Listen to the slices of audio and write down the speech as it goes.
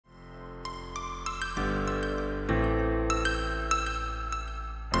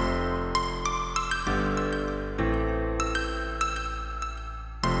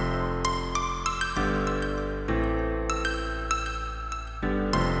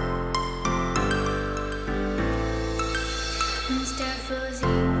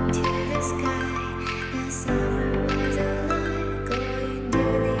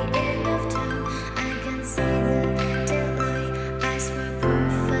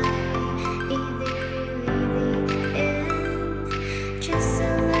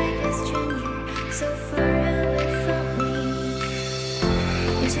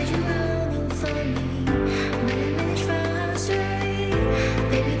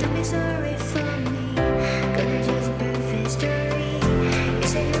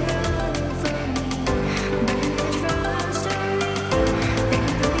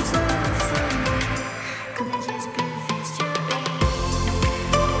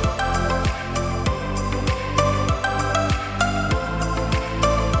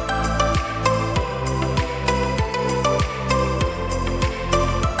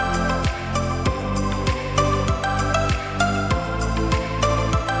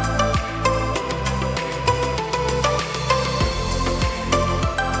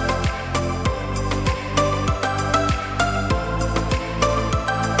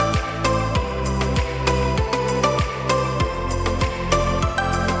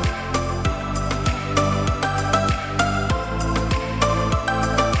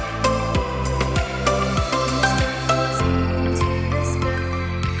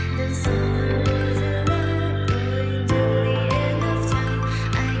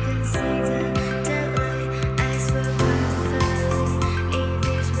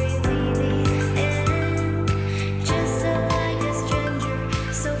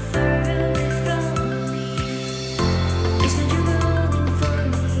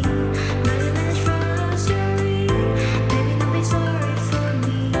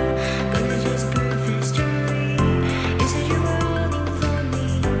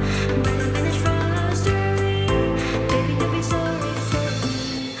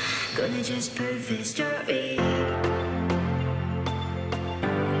just perfect story.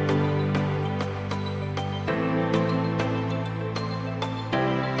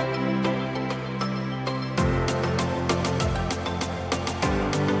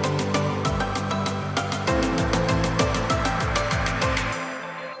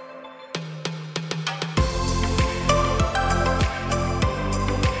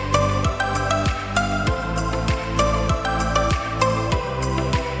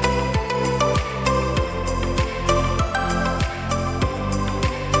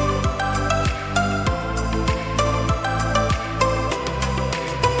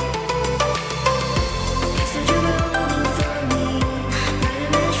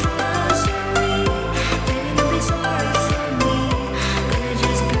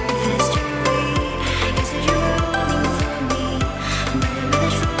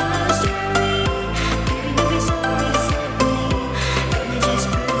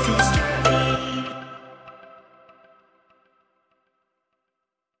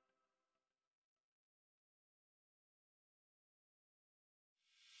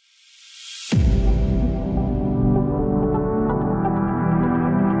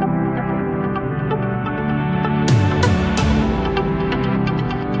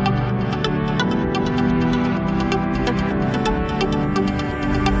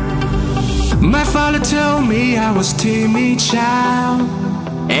 My father told me I was timid child.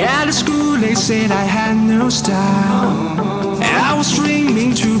 At the school they said I had no style. I was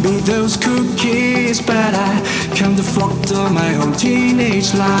dreaming to be those cool kids, but I can't afford all my whole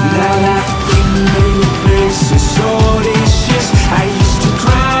teenage life. Now I've been many places, all these years I used to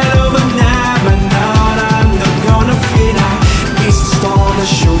cry overnight, but now I'm not gonna fit. I is the star that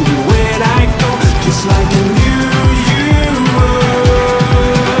show me where I go, just like I knew you were.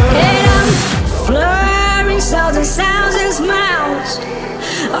 And I'm flying south and sounds and smiles.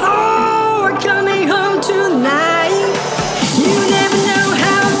 Oh, we're coming home tonight. You never know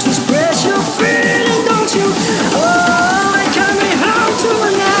how to express your feeling, don't you? Oh, we're coming home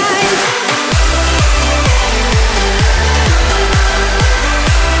tonight.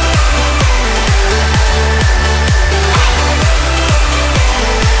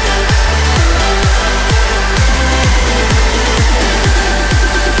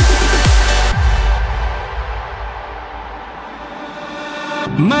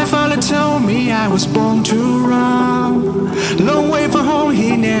 My father told me I was born to run. Long way from home,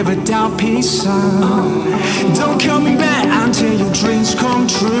 he never doubt his son. Don't call me back until your dreams come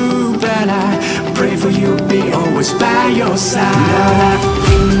true, but I pray for you, be always by your side. Now I've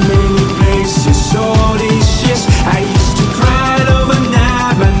been